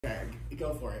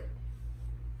Go for it.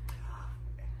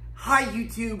 Hi,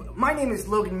 YouTube. My name is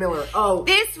Logan Miller. Oh.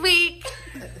 This week,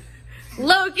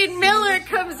 Logan Miller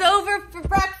comes over for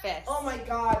breakfast. Oh my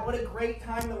God, what a great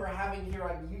time that we're having here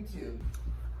on YouTube.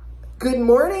 Good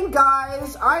morning,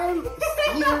 guys. I am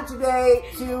here today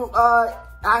to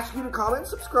ask you to comment and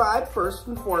subscribe first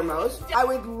and foremost. I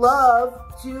would love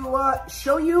to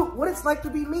show you what it's like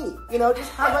to be me. You know,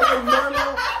 just have like a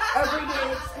normal,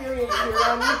 everyday experience here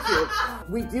on YouTube.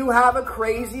 We do have a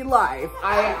crazy life.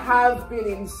 I have been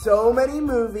in so many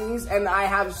movies and I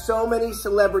have so many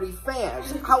celebrity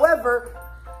fans. However,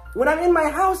 when I'm in my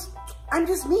house, I'm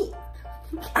just me.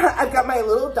 I've got my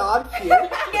little dog here.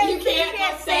 You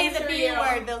can't say the B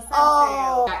word. They'll censor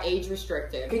Oh. you. Got age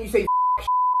restricted. Can you say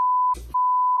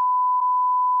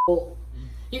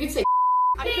You can say.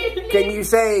 Can you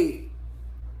say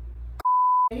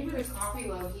Can you bring us coffee,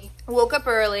 Logie? Woke up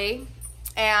early,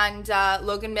 and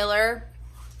Logan Miller,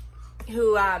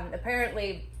 who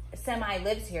apparently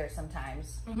semi-lives here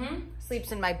sometimes,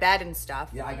 sleeps in my bed and stuff.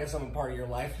 Yeah, I guess I'm a part of your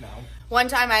life now. One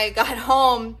time I got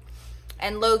home,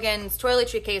 and Logan's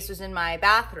toiletry case was in my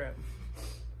bathroom.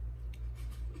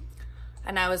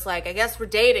 And I was like, I guess we're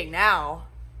dating now.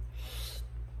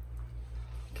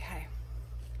 Okay.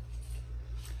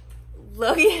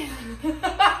 Logan.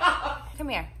 Come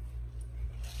here.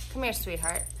 Come here,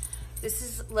 sweetheart. This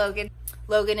is Logan.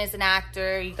 Logan is an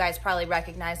actor. You guys probably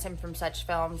recognize him from such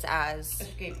films as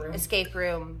Escape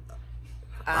Room.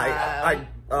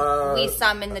 We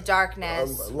Summon the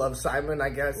Darkness. Love Simon, I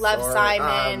guess. Love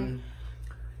Simon.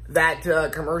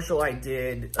 That commercial I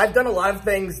did. I've done a lot of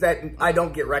things that I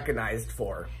don't get recognized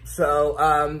for.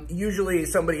 So usually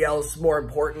somebody else more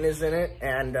important is in it.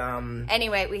 And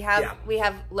anyway, we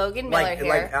have Logan Miller here.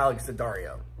 Like Alexandra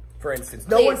Daddario, for instance.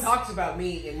 No one talks about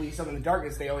me in We Summon the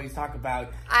Darkness. They always talk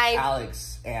about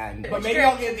Alex. But maybe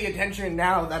I'll get the attention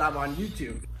now that I'm on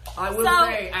YouTube. I will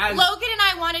say, as Logan and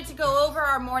I wanted to go over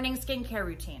our morning skincare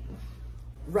routine.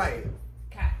 Right.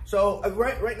 So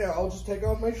right now, I'll just take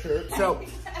off my shirt. So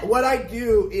what I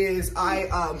do is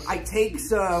I take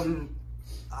some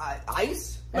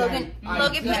ice. Logan,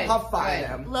 puff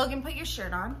them. Logan, put your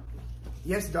shirt on.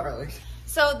 Yes, darling.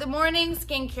 So the morning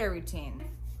skincare routine.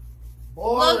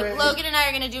 Boring. Logan and I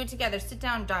are gonna do it together. Sit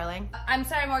down, darling. I'm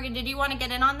sorry, Morgan. Did you want to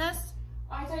get in on this?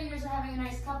 Oh, I thought you guys were having a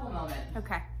nice couple moment.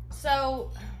 Okay.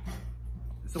 So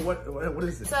what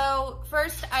is this? So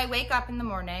first, I wake up in the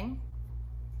morning.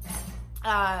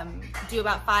 Do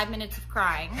about 5 minutes of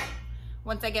crying.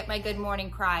 Once I get my good morning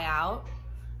cry out,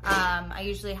 I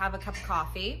usually have a cup of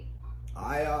coffee.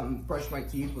 I brush my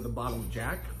teeth with a bottle of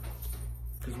Jack,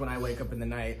 because when I wake up in the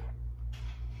night,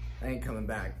 I ain't coming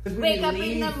back. Wake up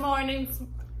in the morning.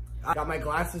 I got my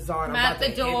glasses on. I'm at the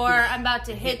door. I'm about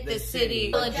to hit the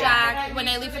city. Jack, when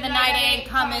I leave for the night, I ain't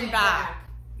coming back.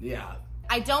 Yeah.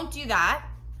 I don't do that.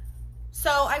 So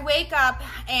I wake up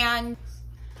and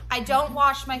I don't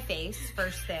wash my face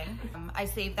first thing. I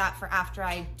save that for after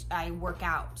I work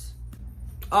out.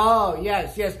 Oh,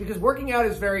 yes, because working out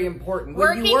is very important.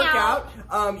 When you work out,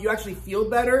 you actually feel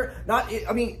better.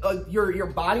 Your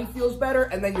body feels better,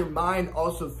 and then your mind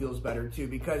also feels better too,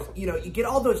 because, you know, you get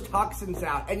all those toxins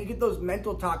out, and you get those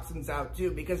mental toxins out too,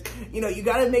 because, you know, you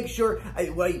gotta make sure,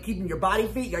 while you're keeping your body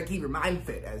fit, you gotta keep your mind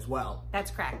fit as well.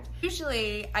 That's correct.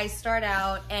 Usually, I start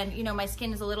out, and, you know, my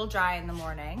skin is a little dry in the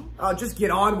morning. Oh, just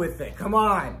get on with it, come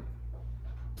on.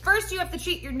 First, you have to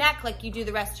treat your neck like you do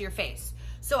the rest of your face.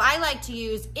 So I like to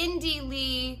use Indie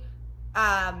Lee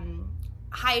Hydration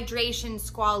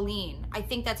Squalene. I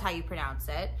think that's how you pronounce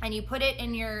it. And you put it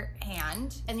in your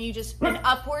hand, and you just, in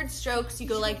upward strokes, you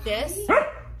go like this. I'm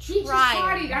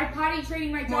potty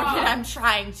training my dog. More than I'm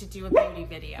trying to do a beauty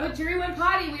video. But Jerry went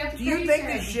potty. We have to. Do you think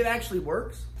this shit actually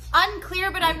works?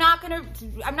 Unclear, but I'm not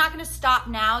gonna stop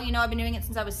now. You know, I've been doing it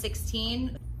since I was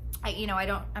 16.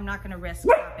 I'm not gonna risk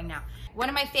stopping now. One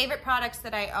of my favorite products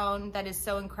that I own that is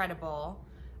so incredible.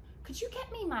 Could you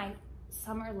get me my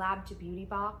Summer Lab to Beauty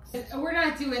box? We're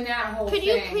not doing that whole thing. Could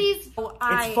you please?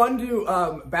 It's fun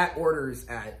to bat orders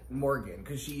at Morgan,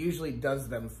 because she usually does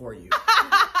them for you.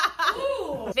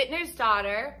 Vintner's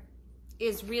Daughter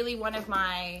is really one of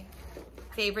my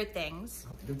favorite things.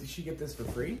 Did she get this for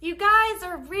free? You guys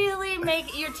are really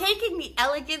you're taking the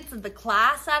elegance of the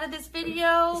class out of this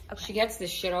video. Okay. She gets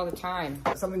this shit all the time.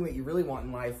 Something that you really want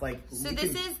in life, like. So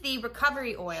this is the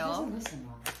recovery oil. She doesn't listen,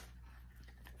 Mom.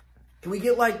 Can we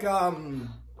get like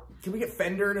can we get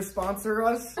Fender to sponsor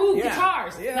us? Ooh,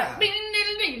 guitars. Yeah.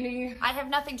 I have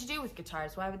nothing to do with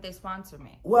guitars. Why would they sponsor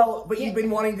me? Well, but you've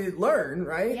been wanting to learn,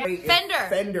 right? Yeah.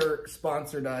 Fender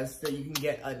sponsored us, so you can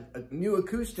get a new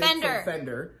acoustic from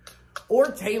Fender.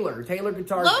 Or Taylor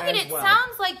Guitars Logan, as it well.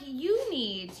 sounds like you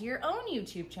need your own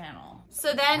YouTube channel.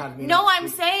 So then, Have me no, next I'm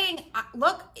week. saying,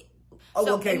 look. Oh,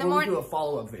 so okay, in the we'll morning, do a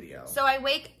follow-up video. So I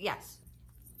wake, yes.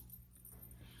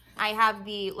 I have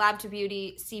the Lab to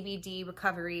Beauty CBD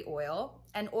recovery oil.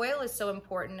 And oil is so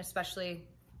important, especially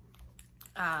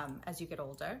as you get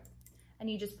older. And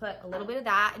you just put a little bit of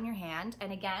that in your hand.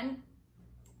 And again,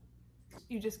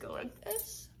 you just go like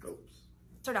this. Oops.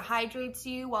 Sort of hydrates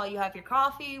you while you have your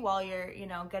coffee, while you're, you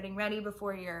know, getting ready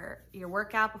before your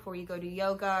workout, before you go do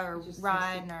yoga or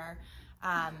run or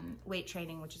weight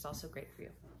training, which is also great for you.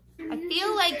 I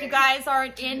feel like you guys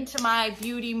aren't into my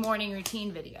beauty morning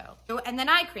routine video. And then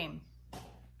eye cream.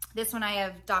 This one I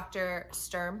have Dr.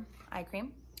 Sturm eye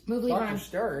cream. Move Dr.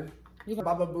 Stern.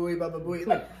 Baba Booey, Baba Booey.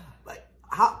 Like,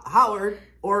 Howard,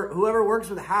 or whoever works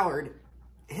with Howard,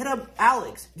 hit up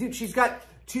Alex. Dude, she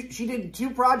did 2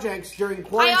 projects during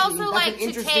quarantine. I also That's like an to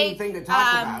interesting take thing to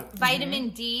talk about. vitamin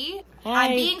D. Hi.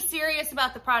 I'm being serious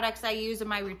about the products I use in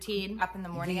my routine up in the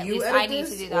morning. Do At you least edit I need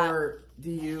this, to do that. or do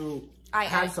you I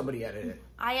have edit. somebody edit it?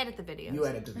 I edit the videos. You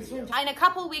edit the video. In a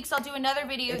couple of weeks, I'll do another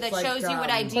video It's that like, shows you what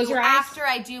I Close do your eyes. after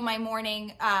I do my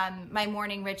morning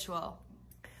ritual.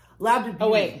 Lab to Beauty. Oh,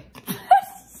 wait.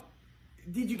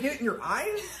 Did you get it in your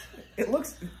eyes? It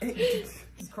looks. Jesus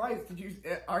Christ!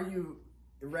 Are you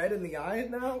red in the eyes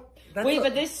now? That's Wait,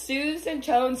 but this soothes and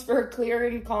tones for a clear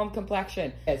and calm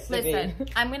complexion. Yes, Listen,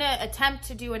 I'm going to attempt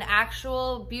to do an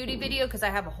actual beauty video because I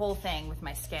have a whole thing with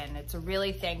my skin. It's a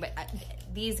really thing, but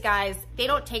these guys, they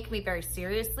don't take me very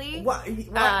seriously. What?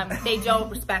 They don't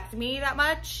respect me that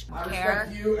much. I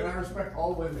respect you, and I respect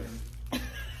all women.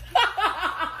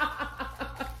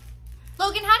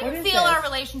 Logan, how do What you is feel this? our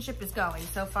relationship is going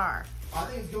so far? I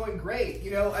think it's going great.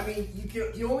 You know, I mean,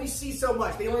 you only see so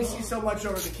much. They only see so much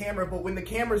over the camera, but when the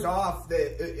camera's off,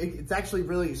 it's actually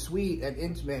really sweet and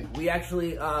intimate. We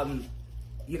actually,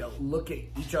 you know, look at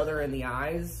each other in the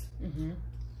eyes. Mm-hmm.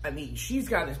 I mean, she's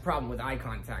got this problem with eye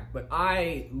contact, but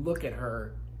I look at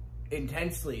her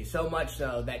intensely, so much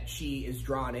so that she is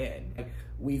drawn in.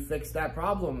 We fixed that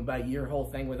problem about your whole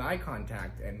thing with eye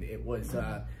contact, and it was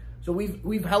so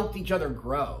we've helped each other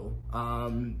grow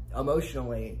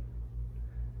emotionally.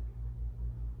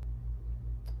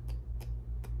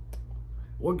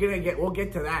 We'll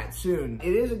get to that soon.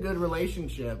 It is a good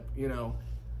relationship, you know.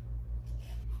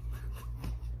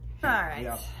 All right.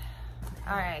 Yeah.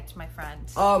 All right, my friend.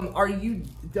 Are you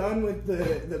done with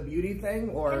the beauty thing,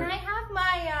 or? Can I have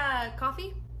my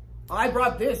coffee? I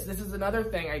brought this. This is another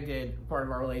thing I did, part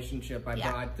of our relationship. I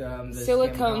brought this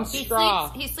Silicone coffee.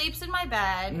 straw. He sleeps in my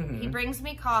bed. Mm-hmm. He brings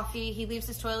me coffee. He leaves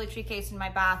his toiletry case in my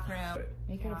bathroom.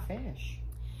 Make it a fish.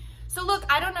 So look,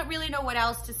 I don't really know what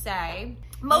else to say.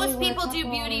 Most people do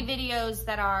beauty videos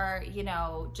that are, you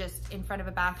know, just in front of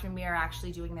a bathroom mirror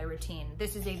actually doing their routine.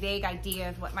 This is a vague idea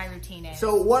of what my routine is.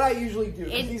 So what I usually do,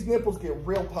 because these nipples get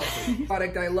real puffy.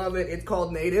 Product, I love it. It's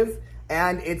called Native,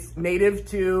 and it's native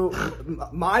to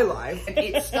my life.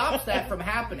 It stops that from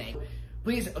happening.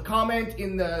 Please comment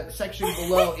in the section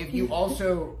below if you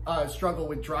also struggle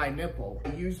with dry nipple.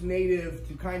 Use Native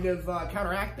to kind of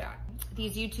counteract that.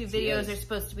 These YouTube videos are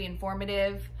supposed to be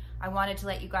informative. I wanted to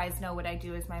let you guys know what I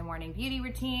do as my morning beauty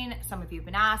routine. Some of you have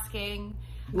been asking.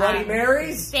 Bloody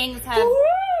Marys? Things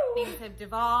have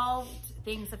devolved.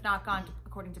 Things have not gone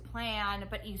according to plan,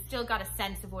 but you still got a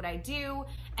sense of what I do.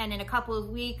 And in a couple of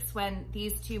weeks, when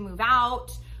these two move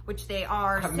out, which they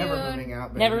are soon. Never moving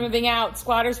out, baby. Never moving out.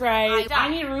 Squatter's right. I I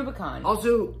need a Rubicon.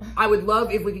 Also, I would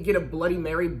love if we could get a Bloody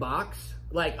Mary box.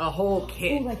 Like a whole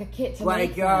kit. Ooh, like a kit to like,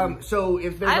 make them. so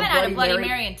if there's I haven't had a Bloody Mary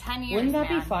Mary in 10 years, Wouldn't that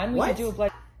man. be fun? We What? could do a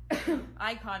blood.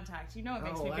 Eye contact. You know it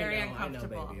makes me I very know,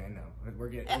 uncomfortable. I know, baby, I know. We're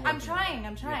getting. I'm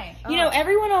trying. You know,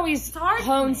 everyone always hard for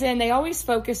hones me. in. They always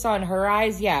focus on her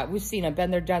eyes. Yeah, we've seen it.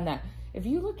 Been there, done that. If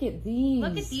you look at these.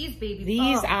 Look at these babies.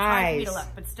 These It's hard for me eyes. to look,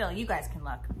 but still, you guys can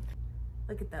look.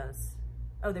 Look at those.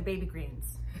 Oh, they're baby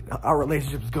greens. Our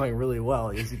relationship is going really well,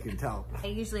 as you can tell.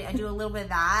 I do a little bit of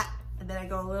that, and then I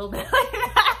go a little bit like that.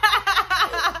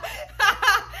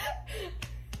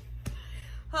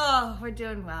 Oh, we're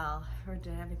doing well.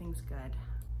 Everything's good.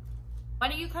 Why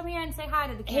don't you come here and say hi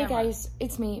to the camera? Hey guys,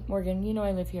 it's me, Morgan. You know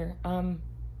I live here. I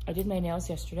did my nails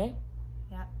yesterday.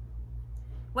 Yeah.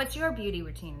 What's your beauty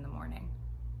routine in the morning?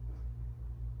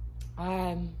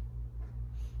 I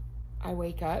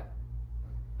wake up.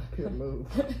 I can't move.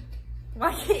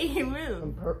 Why can't you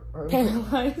move?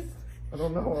 Paralyzed. I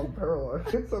don't know. I'm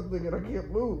paralyzed. Hit something and I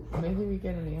can't move. Maybe we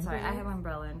get an answer. Sorry, I have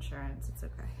umbrella insurance. It's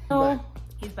okay. Oh,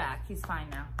 He's back. He's fine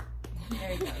now. There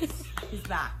he goes. He's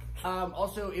back.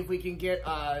 Also, if we can get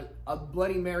a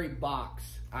Bloody Mary box.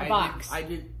 A box.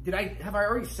 Have I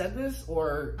already said this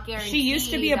or? She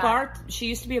used to be a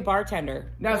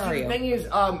bartender. No, so the thing is,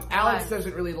 Alex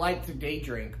doesn't really like to day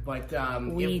drink, but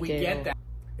if we get that,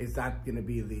 is that gonna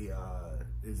be the?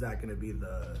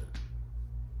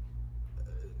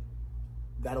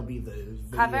 That'll be the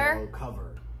video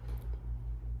cover.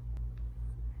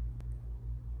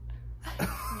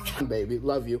 Baby,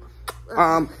 love you.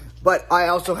 But I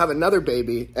also have another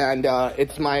baby, and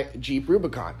it's my Jeep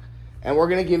Rubicon. And we're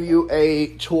gonna give you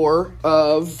a tour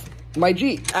of my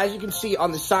Jeep. As you can see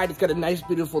on the side, it's got a nice,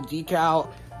 beautiful decal.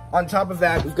 On top of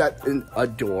that, we've got a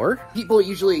door. People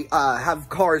usually have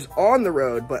cars on the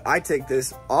road, but I take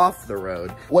this off the road.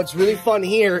 What's really fun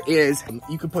here is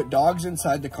you can put dogs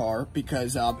inside the car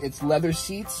because it's leather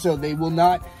seats, so they will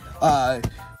not up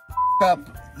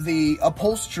the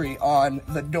upholstery on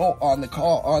the door, on the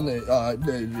car, on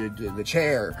the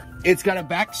chair. It's got a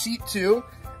back seat too.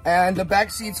 And the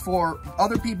back seat's for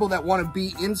other people that want to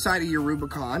be inside of your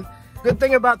Rubicon. Good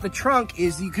thing about the trunk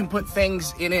is you can put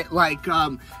things in it like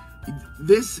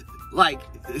this, like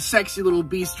sexy little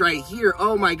beast right here.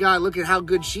 Oh my God, look at how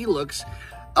good she looks.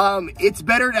 It's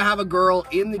better to have a girl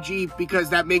in the Jeep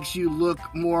because that makes you look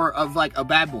more of like a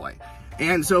bad boy.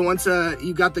 And so once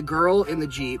you got the girl in the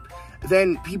Jeep,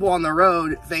 then people on the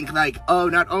road think like, oh,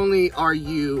 not only are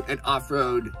you an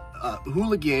off-road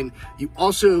hooligan, you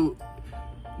also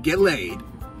get laid.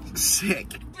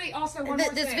 Sick. Wait, also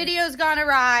this video's gone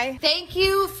awry. Thank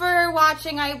you for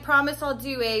watching. I promise I'll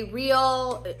do a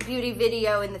real beauty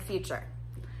video in the future.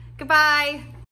 Goodbye.